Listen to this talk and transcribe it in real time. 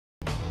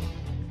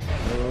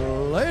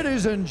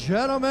Ladies and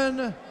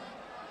gentlemen,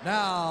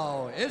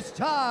 now it's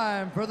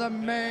time for the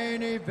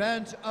main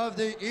event of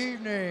the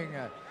evening.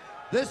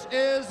 This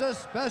is a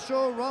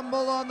special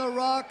Rumble on the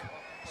Rock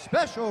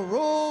Special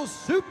Rules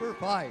Super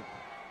Fight,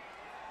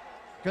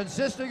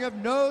 consisting of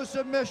no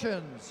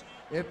submissions.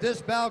 If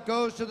this bout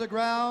goes to the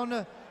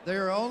ground, they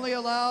are only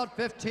allowed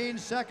 15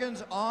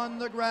 seconds on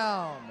the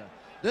ground.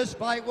 This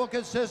fight will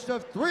consist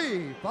of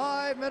 3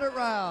 5-minute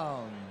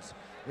rounds.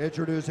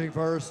 Introducing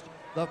first,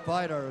 the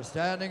fighter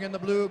standing in the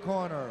blue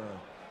corner.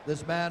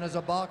 This man is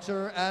a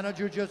boxer and a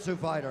jiu-jitsu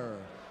fighter.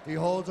 He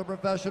holds a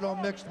professional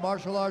mixed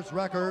martial arts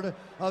record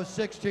of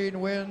 16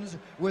 wins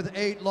with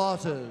 8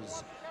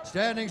 losses.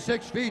 Standing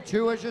 6 feet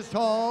 2 inches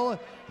tall,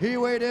 he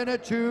weighed in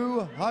at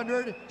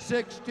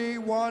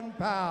 261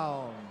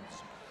 pounds.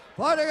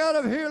 Fighting out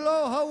of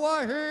Hilo,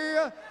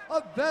 Hawaii,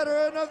 a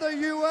veteran of the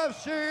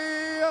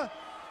UFC,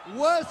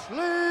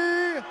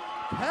 Wesley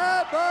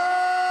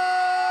Cabbage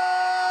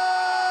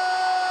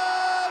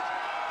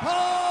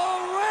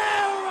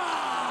Carrera!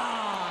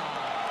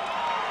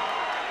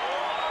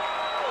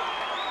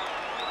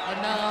 And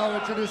now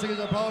introducing his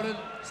opponent,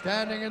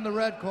 standing in the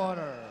red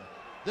corner.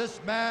 This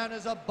man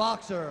is a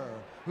boxer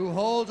who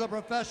holds a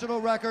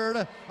professional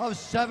record of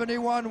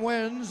 71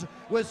 wins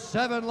with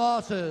 7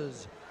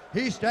 losses.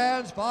 He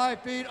stands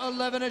 5 feet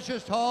 11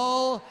 inches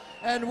tall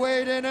and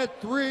weighed in at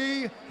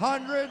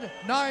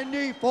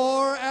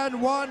 394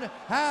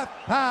 1/2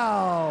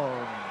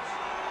 pounds.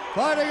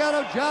 Fighting out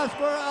of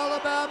Jasper,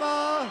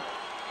 Alabama,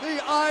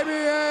 the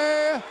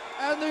IBA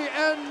and the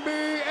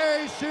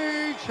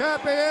NBAC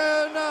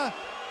champion,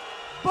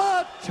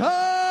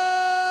 Butterbean!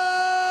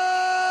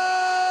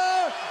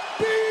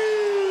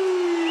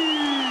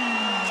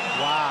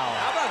 Wow.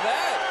 How about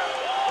that?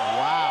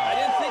 Wow. I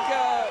didn't think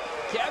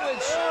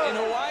Cabbage in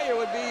Hawaii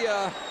would be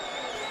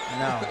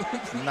No,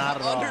 not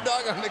at all.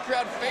 underdog on the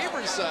crowd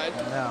favor side.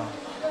 No.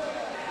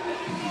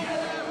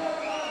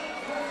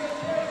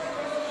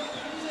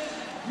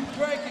 You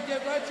break and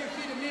get right to your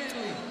feet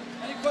immediately.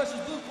 Any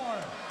questions, blue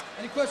corner?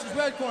 Any questions,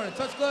 red corner?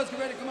 Touch gloves, get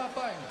ready to come out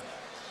fighting.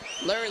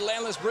 Larry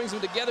Landless brings them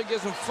together,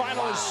 gives them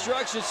final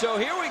instructions. So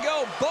here we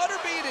go,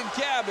 Butterbean and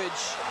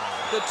Cabbage.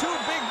 The 2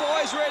 big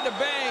boys ready to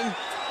bang.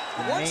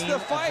 Once the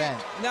fight,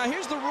 now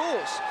here's the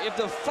rules. If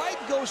the fight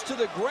goes to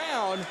the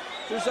ground,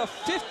 there's a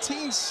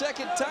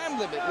 15-second time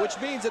limit, which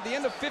means at the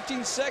end of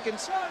 15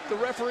 seconds, the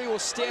referee will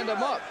stand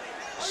them up.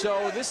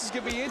 So this is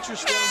gonna be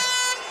interesting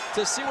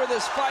to see where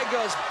this fight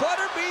goes.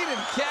 Butterbean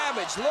and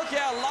Cabbage, look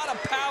out, a lot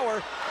of power.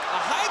 A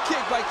high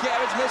kick by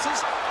Cabbage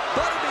misses.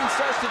 Butterbean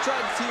starts to try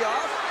to tee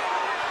off.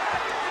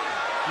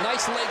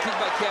 Nice leg kick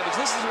by Cabbage.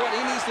 This is what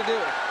he needs to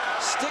do.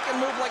 Stick and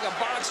move like a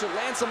boxer,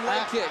 land some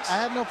leg kicks. I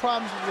have no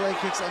problems with the leg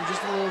kicks. I'm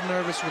just a little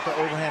nervous with the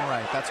overhand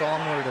right. That's all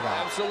I'm worried about.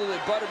 Absolutely.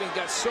 Butterbean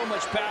got so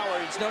much power.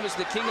 He's known as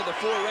the king of the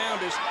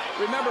 4-rounders.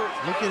 Remember,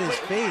 look at his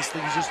face.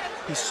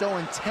 He's so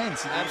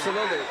intense.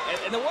 Absolutely.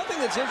 And the one thing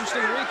that's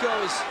interesting,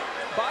 Rico, is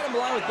bottom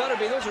line with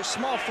Butterbean, those are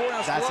small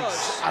 4-ounce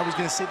gloves. I was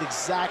going to say the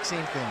exact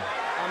same thing.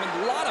 I mean,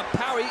 a lot of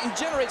power. He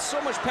generates so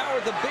much power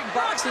with the big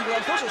boxing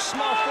gloves. Those are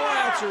small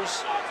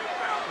 4-ouncers.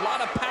 A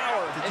lot of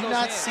power in those hands. Did you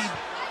not see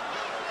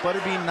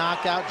Butterbean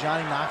knock out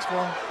Johnny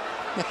Knoxville?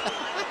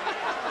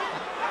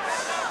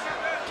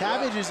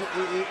 Cabbage is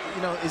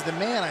the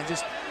man. I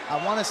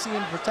want to see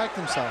him protect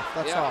himself.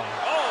 That's all. Oh,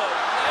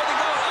 there they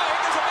go. Oh, here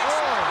goes a big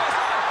smash.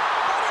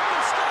 Butterbean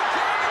stuck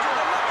Cabbage with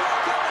a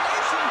left-right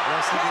combination.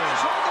 Yes, he did.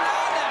 Cabbage holding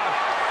on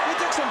now. He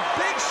took some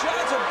big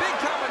shots, a big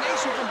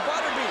combination from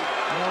Butterbean.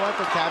 You know what?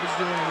 The Cabbage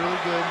doing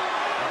really good.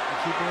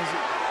 Keeping his...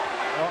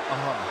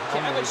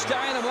 Cabbage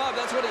tying him up.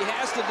 That's what he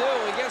has to do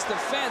against the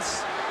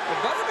fence. But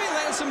Butterbean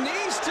landed some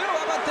knees, too.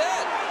 How about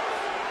that?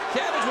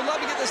 Cabbage would love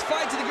to get this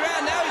fight to the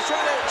ground. Now he's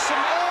trying to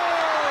submit.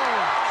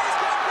 He's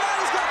got ground.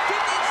 He's got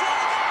 15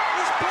 seconds.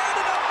 He's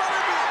pounded up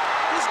Butterbean.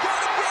 He's got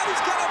to get.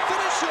 He's got to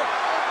finish him.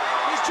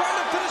 He's trying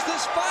to finish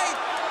this fight.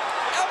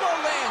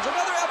 Elbow lands.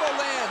 Another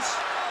elbow lands.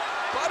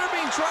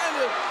 Butterbean trying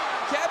to...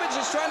 Cabbage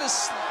is trying to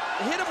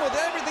hit him with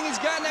everything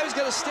he's got. Now he's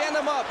got to stand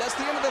him up. That's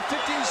the end of the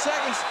 15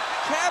 seconds.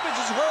 Cabbage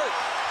is hurt.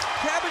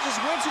 Cabbage is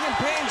wincing in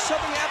pain.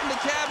 Something happened to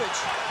Cabbage.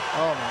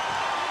 Oh, man.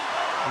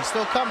 He's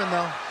still coming,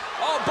 though.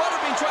 Oh,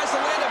 Butterbean tries to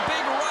land a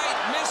big right.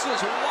 Misses.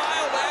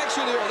 Wild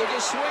action here. They're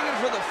just swinging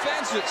for the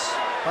fences.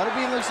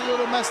 Butterbean looks a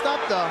little messed up,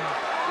 though.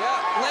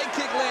 Yeah, leg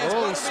kick lands.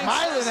 Oh, he's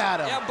smiling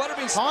at him. Yeah,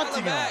 Butterbean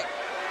smiling back.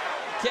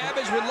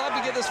 Cabbage would love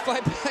to get this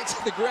fight back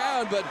to the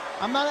ground, but...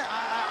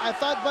 I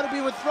thought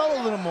Butterbean would throw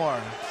a little more.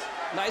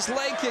 Nice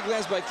leg kick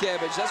lands by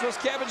Cabbage. That's what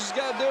Cabbage has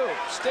got to do.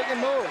 Stick and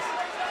move.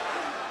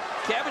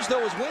 Cabbage, though,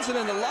 was wincing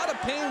in a lot of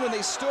pain when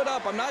they stood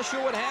up. I'm not sure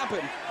what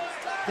happened.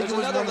 There's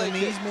another leg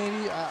kick.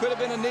 Maybe. Could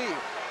have been a knee.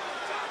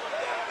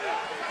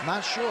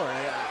 Not sure.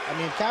 I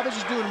mean, Cabbage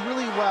is doing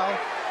really well.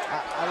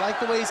 I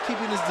like the way he's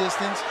keeping his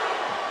distance.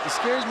 It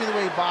scares me the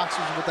way he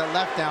boxes with that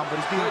left down,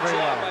 but he's doing very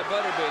well. Good job by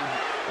Butterbean.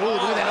 Oh,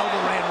 look at that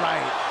overhand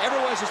right.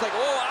 Everyone's just like,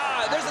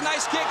 there's a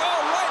nice kick. Oh,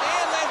 right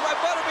hand lands by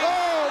Butterbean.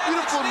 Oh,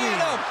 beautiful knee.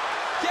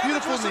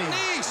 Beautiful knee.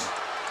 Knees.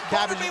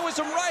 Butterbean with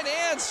some right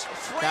hands.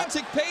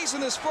 Frantic pace in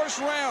this first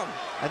round.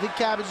 I think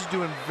Cabbage is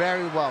doing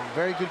very well.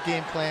 Very good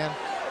game plan.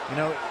 You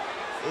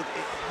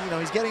know,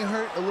 he's getting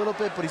hurt a little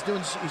bit, but he's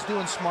doing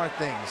smart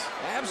things.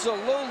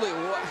 Absolutely.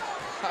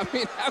 I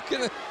mean, how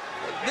can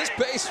this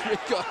pace,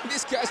 Rico?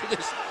 These guys are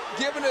just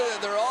giving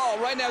it their all.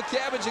 Right now,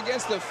 Cabbage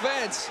against the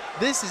fence.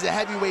 This is a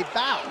heavyweight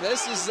bout.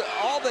 This is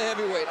all the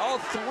heavyweight. All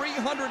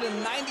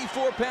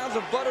 394 pounds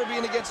of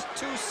Butterbean against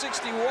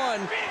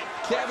 261.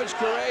 Cabbage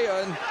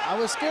Correa. And I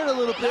was scared a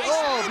little bit. nice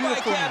Oh, knee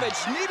by beautiful. Cabbage.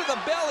 Knee to the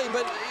belly,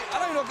 but I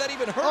don't even know if that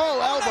even hurt.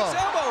 Oh, elbow. Nice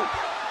elbow.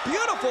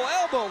 Beautiful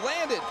elbow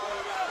landed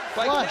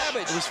by Flush.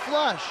 Cabbage. It was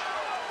flush.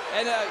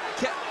 And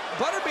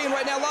Butterbean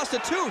right now lost a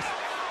tooth.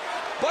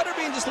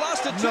 Butterbean just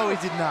lost a tooth. No, he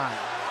did not.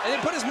 And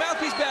he put his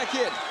mouthpiece back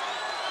in.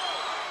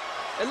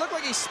 It looked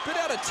like he spit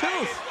out a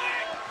tooth.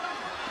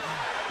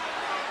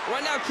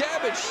 Right now,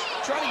 Cabbage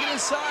trying to get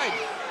inside.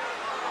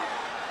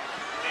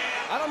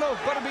 I don't know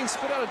if Butterbean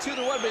spit out a tooth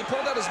or what, but he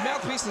pulled out his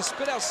mouthpiece and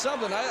spit out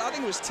something. I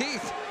think it was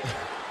teeth.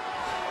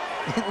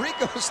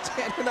 Rico's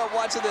standing up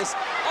watching this.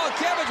 Oh,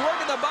 Cabbage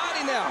working the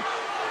body now.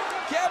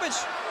 Cabbage.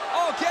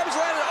 Oh, Cabbage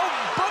landed. Oh,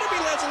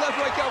 Butterbean lands a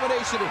left-right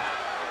combination.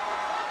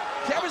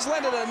 Cabbage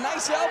landed a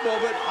nice elbow,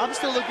 but I'm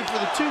still looking for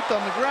the tooth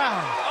on the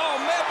ground.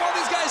 oh man, both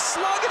these guys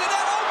slugging it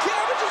out. Oh,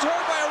 Cabbage is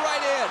hurt by a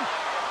right hand.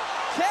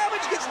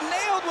 Cabbage gets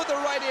nailed with a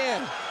right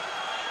hand.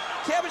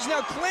 Cabbage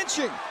now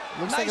clinching.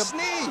 Looks nice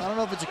like knee. I don't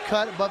know if it's a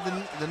cut above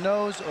the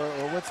nose or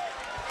what's.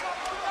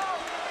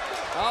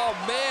 Oh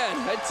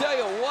man, I tell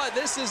you what,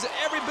 this is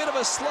every bit of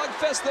a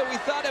slugfest that we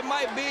thought it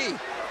might be.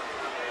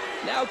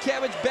 Now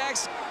Cabbage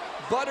backs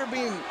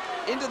Butterbean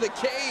into the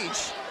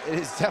cage. It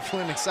is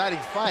definitely an exciting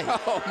fight.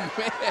 Oh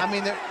man. I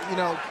mean, you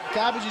know,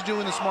 Cabbage is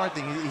doing the smart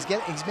thing. He's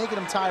making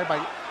him tired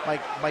by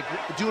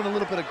doing a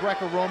little bit of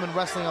Greco-Roman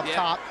wrestling up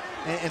top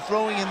and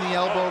throwing in the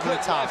elbow over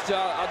the top.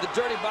 Left, the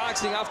dirty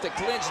boxing off the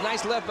clinch.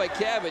 Nice left by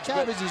Cabbage.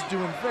 Cabbage is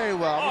doing very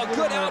well. Oh,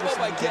 good elbow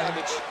by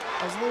Cabbage.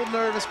 I was a little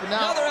nervous, but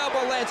now Another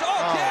elbow lands. Oh,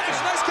 Cabbage,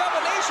 okay. nice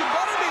combination.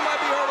 Butterbean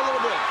might be hurt a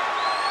little bit.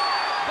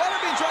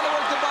 Butterbean trying to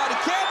work the body.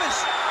 Cabbage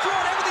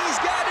throwing everything he's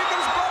got. Here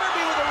comes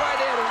Butterbean with the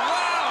right hand.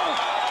 Wow.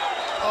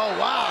 Oh,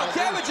 wow.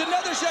 Cabbage,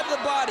 another shot to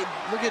the body.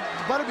 Look at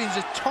Butterbean's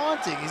just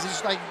taunting. He's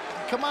just like,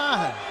 come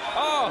on.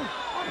 Oh.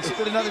 He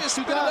spit another He just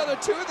tooth spit out. another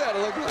tooth out,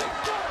 it looked like.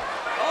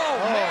 Oh,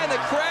 man,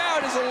 the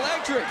crowd is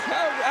electric.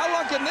 How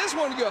long can this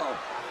one go?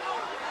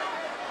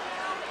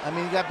 I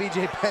mean, you got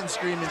BJ Penn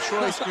screaming,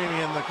 Troy screaming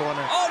in the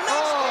corner. Oh,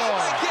 nice knee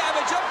by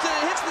Cabbage. Up to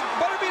hits the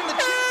Butterbean in the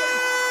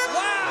chin.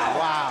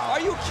 Wow. Wow. Are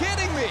you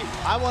kidding me?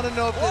 I want to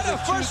know if What there's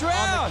a a first tooth on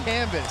round. the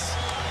canvas.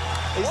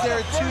 Is What there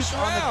a a tooth first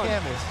on the round.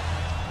 canvas?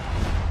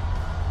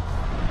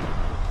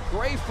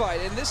 Great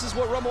fight, and this is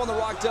what Rumble on the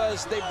Rock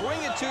does. They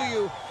bring it to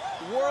you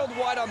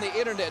worldwide on the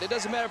internet. It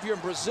doesn't matter if you're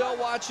in Brazil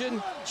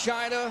watching,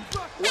 China,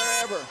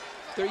 wherever.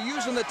 They're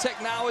using the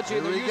technology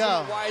and they're using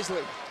it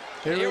wisely.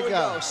 Here we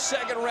go.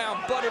 Second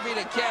round,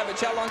 Butterbean and Cabbage.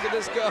 How long can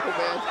this go,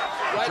 man?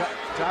 Right?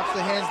 Drops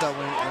the hands though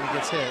when he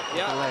gets hit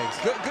with the legs.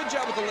 Good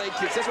job with the leg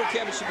kicks. That's what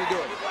Cabbage should be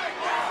doing.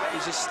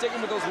 He's just sticking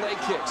with those leg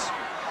kicks.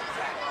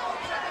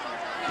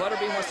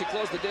 Butterbean wants to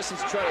close the distance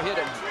and try to hit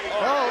him.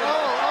 Oh.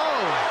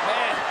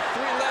 Man,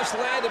 3 lefts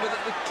landed, but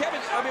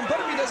Cabbage, I mean,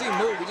 Butterbean doesn't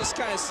even move. He just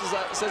kind of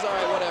says, all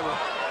right, whatever.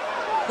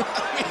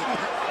 I mean,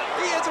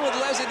 he hits him with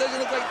lefts. It doesn't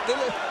look like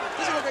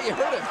you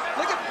hurt him.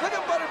 Look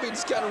at Butterbean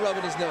just kind of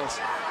rubbing his nose.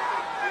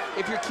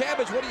 If you're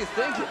Cabbage, what are you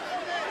thinking?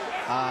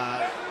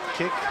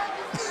 Kick.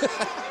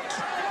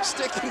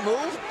 Stick and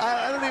move?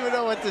 I don't even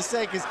know what to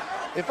say, because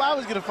if I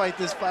was going to fight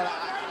this fight,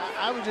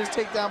 I would just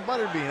take down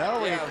Butterbean. I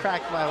don't want to get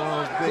cracked by one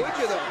of those big.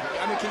 Could you, though?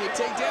 I mean, can you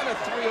take down a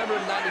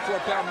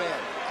 394-pound man?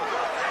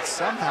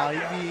 Somehow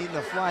he'd be eating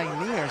a flying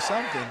knee or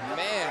something.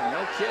 Man,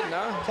 no kidding,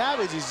 huh?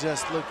 Cabbage is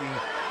just looking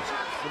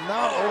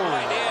phenomenal.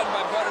 Right hand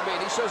by Butterbean.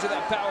 He shows you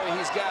that power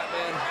he's got,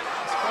 man.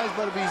 I'm surprised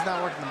Butterbean's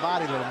not working the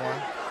body a little more.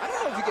 I don't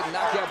know if you can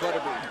knock out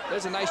Butterbean.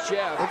 There's a nice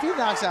jab. If he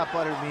knocks out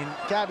Butterbean,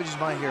 Cabbage is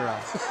my hero.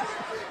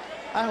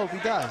 I hope he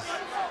does.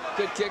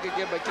 Good kick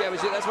again by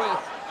Cabbage. That's why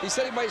he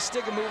said he might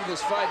stick and move in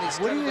this fight, and he's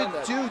What do kind you of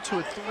done that. do to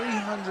a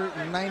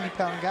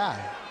 390-pound guy?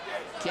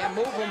 Can't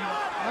move him.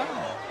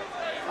 No.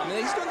 I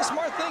mean, he's doing the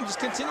smart thing. Just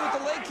continue with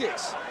the leg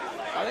kicks.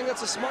 I think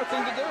that's a smart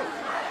thing to do.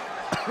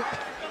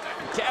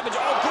 Cabbage,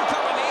 oh, good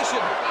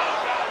combination.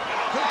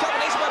 Good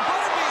combination by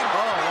Butterbean.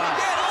 Oh, wow.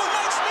 Again, oh,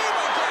 nice knee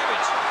by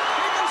Cabbage.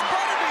 Here comes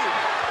Butterbean.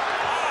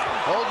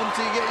 Hold him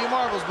till you get your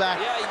marbles back.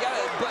 Yeah, you got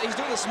it. But he's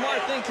doing the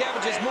smart thing.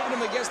 Cabbage is moving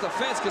him against the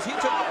fence because he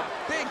took a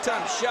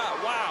big-time shot.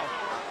 Wow.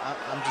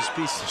 I'm just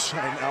speechless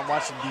right now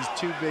watching these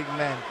two big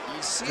men.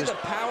 You see the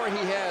power he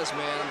has,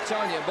 man. I'm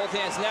telling you, in both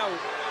hands. Now,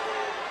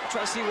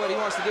 try to see what he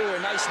wants to do here.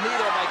 Nice knee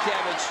there by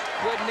Cabbage.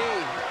 Good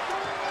knee.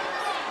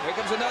 Here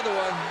comes another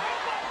one.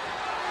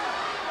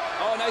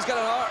 Oh, now he's got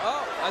an arm.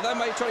 Oh, I thought he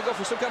might try to go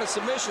for some kind of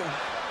submission.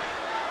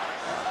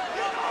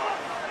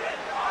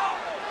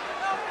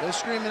 They're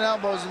screaming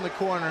elbows in the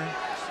corner.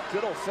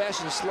 Good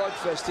old-fashioned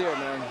slugfest here,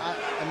 man.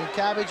 I mean,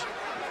 Cabbage,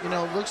 you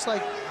know, looks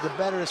like the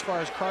better as far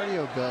as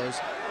cardio goes.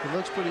 He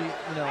looks pretty,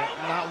 you know,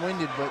 not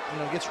winded, but, you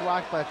know, gets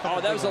rocked by a couple.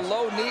 Oh, that was a ones.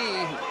 low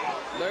knee.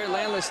 Larry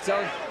Landless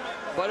telling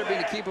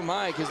Butterbean to keep him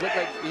high because it looked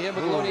like he had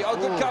a low knee. Oh,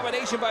 good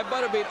combination by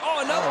Butterbean.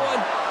 Oh, another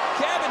one.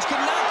 Cabbage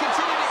cannot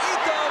continue to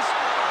eat those.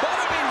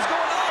 Butterbean's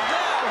going off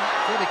now.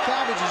 Yeah, the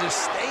Cabbage is just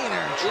staying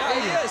there and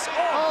trading. Yeah, he is.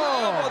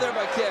 Oh, elbow there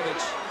by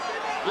Cabbage.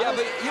 Yeah,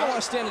 but you don't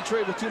want to stand and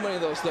trade with too many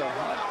of those, though.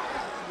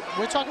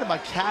 We're talking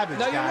about Cabbage,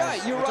 no, you're guys.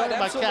 right. You're We're right. talking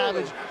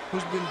Absolutely. about Cabbage,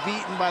 who's been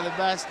beaten by the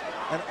best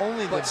and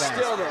only the But best.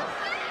 still, though,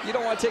 you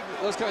don't want to take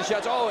those kind of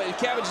shots. Oh, and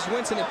Cabbage is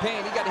wincing in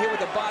pain. He got hit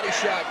with a body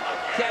shot.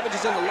 Cabbage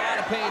is in a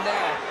lot of pain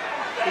now.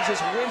 He's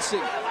just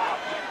wincing. You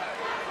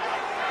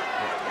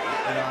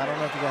know, I don't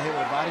know if he got hit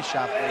with a body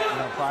shot, but, you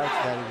know, prior to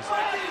that, he was...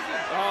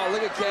 Oh,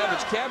 look at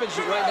Cabbage. Cabbage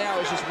right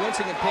now is just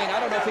wincing in pain. I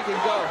don't know if he can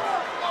go.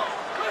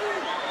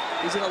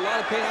 He's in a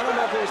lot of pain. I don't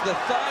know if it was the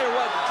thigh or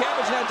what.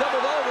 Cabbage now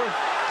doubled over.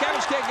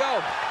 Cabbage can't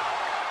go.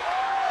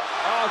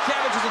 Oh,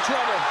 Cabbage is in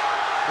trouble.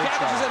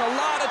 Cabbage is in a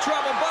lot of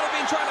trouble.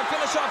 Butterbean trying to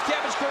finish off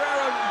Cabbage.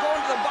 Carrera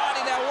going to the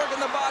body now, working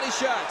the body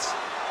shots.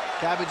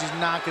 Cabbage is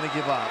not going to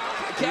give up.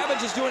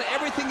 Cabbage is doing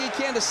everything he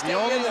can to stay in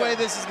there. The only way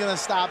this is going to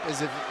stop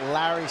is if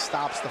Larry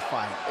stops the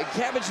fight.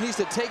 Cabbage needs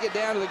to take it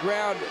down to the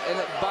ground and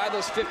buy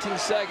those 15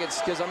 seconds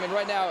because, I mean,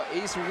 right now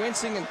he's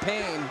wincing in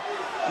pain.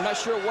 I'm not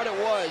sure what it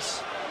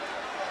was.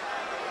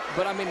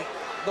 But, I mean,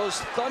 those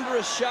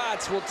thunderous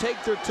shots will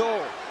take their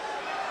toll.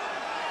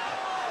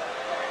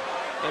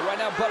 And right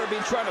now,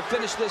 Butterbean trying to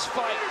finish this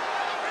fight.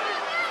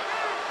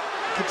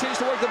 Continues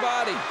to work the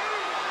body.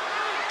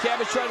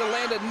 Cabbage trying to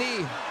land a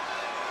knee.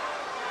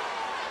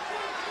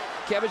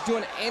 Cabbage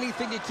doing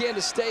anything he can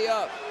to stay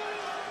up.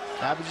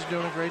 Cabbage is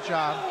doing a great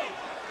job.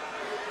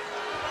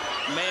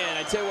 Man,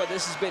 I tell you what,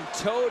 this has been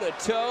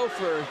toe-to-toe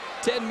for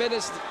 10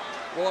 minutes.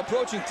 Well,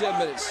 approaching 10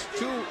 minutes.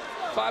 2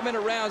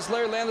 5-minute rounds.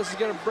 Larry Landless is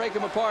going to break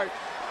him apart.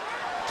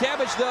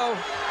 Cabbage, though,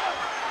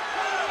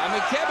 I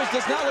mean, Cabbage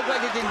does not look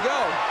like he can go,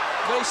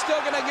 but he's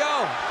still going to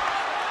go.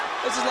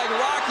 This is like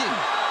Rocky.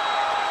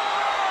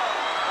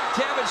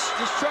 Cabbage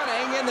just trying to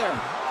hang in there.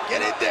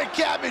 Get in there,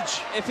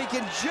 Cabbage. If he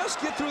can just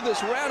get through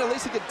this round, at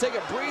least he can take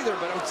a breather,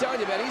 but I'm telling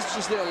you, man, he's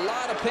just in a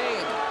lot of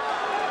pain.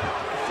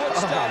 Foot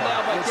stop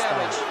now by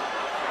Cabbage.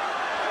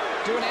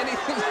 Doing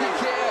anything he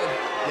can.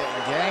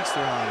 Getting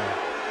gangster on him.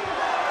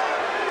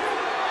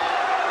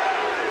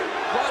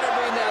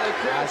 Butterbean now, the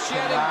crowd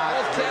chanting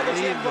both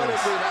Cabbage and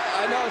Butterbean.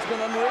 I know, it's been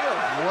unreal.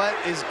 What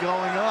is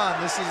going on?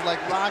 This is like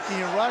Rocky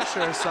and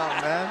Russia or something,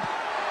 man.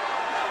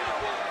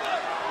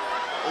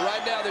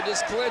 Right now, they're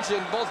just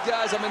clinching. Both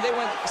guys, I mean, they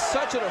went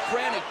such at a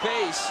frantic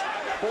pace.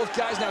 Both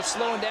guys now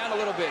slowing down a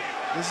little bit.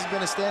 This has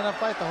been a stand-up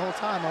fight the whole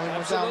time. Only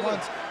went down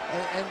once.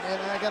 And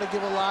I got to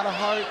give a lot of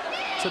heart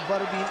to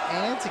Butterbean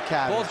and to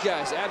Cabbage. Both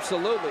guys,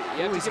 absolutely.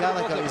 Ooh, he's got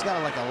like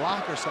a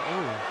lock or something.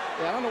 Ooh.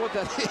 Yeah, I don't know what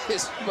that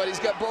is, but he's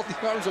got both the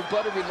arms of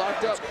Butterbean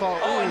locked up.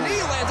 Oh, a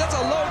knee lands. That's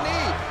a low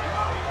knee.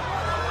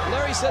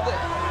 Larry said that.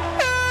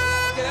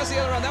 Okay, that's the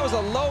other round. That was a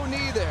low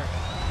knee there.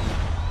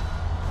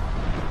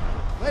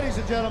 Ladies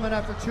and gentlemen,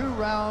 after 2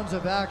 rounds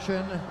of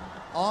action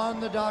on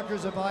the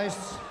doctor's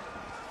advice,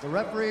 the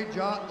referee,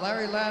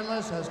 Larry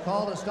Landless, has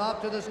called a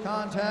stop to this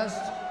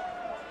contest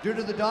due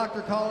to the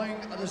doctor calling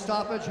the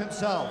stoppage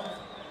himself.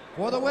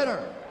 For the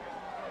winner,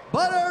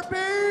 Butterbean!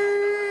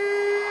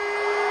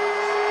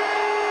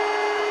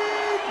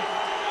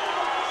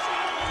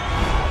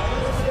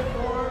 I was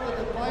informed that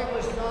the fight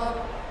was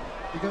stopped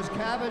because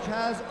Cabbage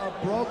has a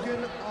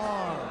broken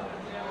arm.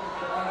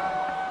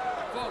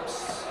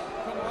 Folks,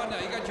 come on now.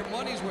 You got your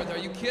money's worth. Are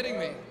you kidding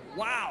me?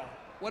 Wow.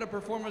 What a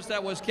performance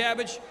that was.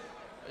 Cabbage,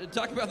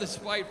 talk about this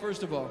fight,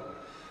 first of all.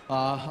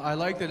 I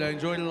liked it. I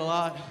enjoyed it a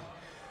lot.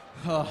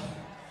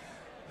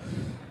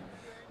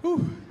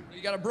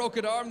 You got a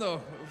broken arm,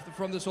 though,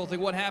 from this whole thing.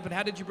 What happened?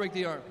 How did you break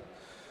the arm?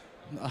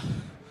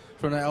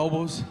 From the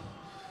elbows.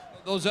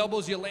 Those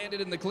elbows you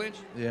landed in the clinch?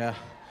 Yeah.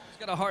 He's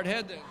got a hard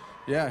head then.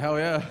 Yeah, hell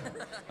yeah.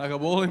 Like a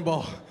bowling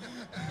ball.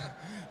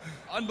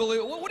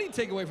 Unbelievable. What do you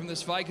take away from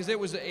this fight? Because it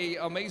was an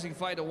amazing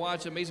fight to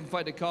watch, amazing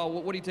fight to call.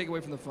 What do you take away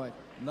from the fight?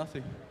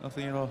 Nothing.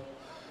 Nothing at all.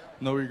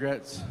 No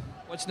regrets.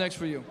 What's next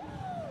for you?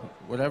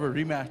 Whatever,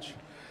 rematch.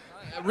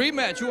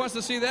 Rematch. Who wants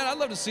to see that? I'd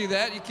love to see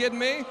that. You kidding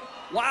me?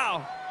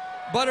 Wow.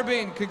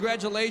 Butterbean,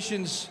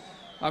 congratulations.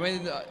 I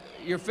mean,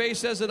 your face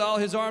says it all.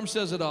 His arm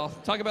says it all.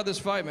 Talk about this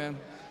fight, man.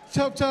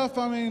 Tough.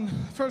 I mean,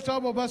 first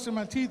elbow busted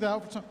my teeth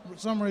out for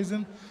some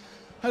reason.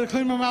 I had to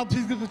clean my mouth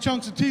teeth, get the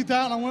chunks of teeth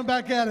out, and I went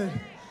back at it.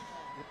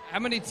 How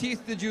many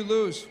teeth did you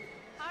lose?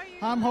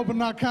 I'm hoping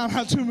not count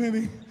out too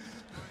many.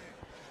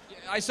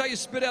 I saw you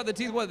spit out the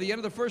teeth, what, at the end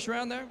of the first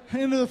round there?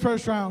 Into the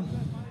first round.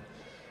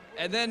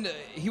 And then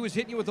he was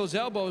hitting you with those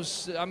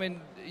elbows. I mean,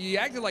 you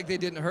acted like they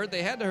didn't hurt.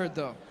 They had to hurt,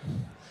 though.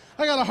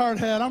 I got a hard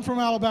head. I'm from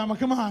Alabama.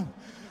 Come on.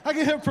 I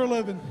get hit for a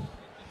living.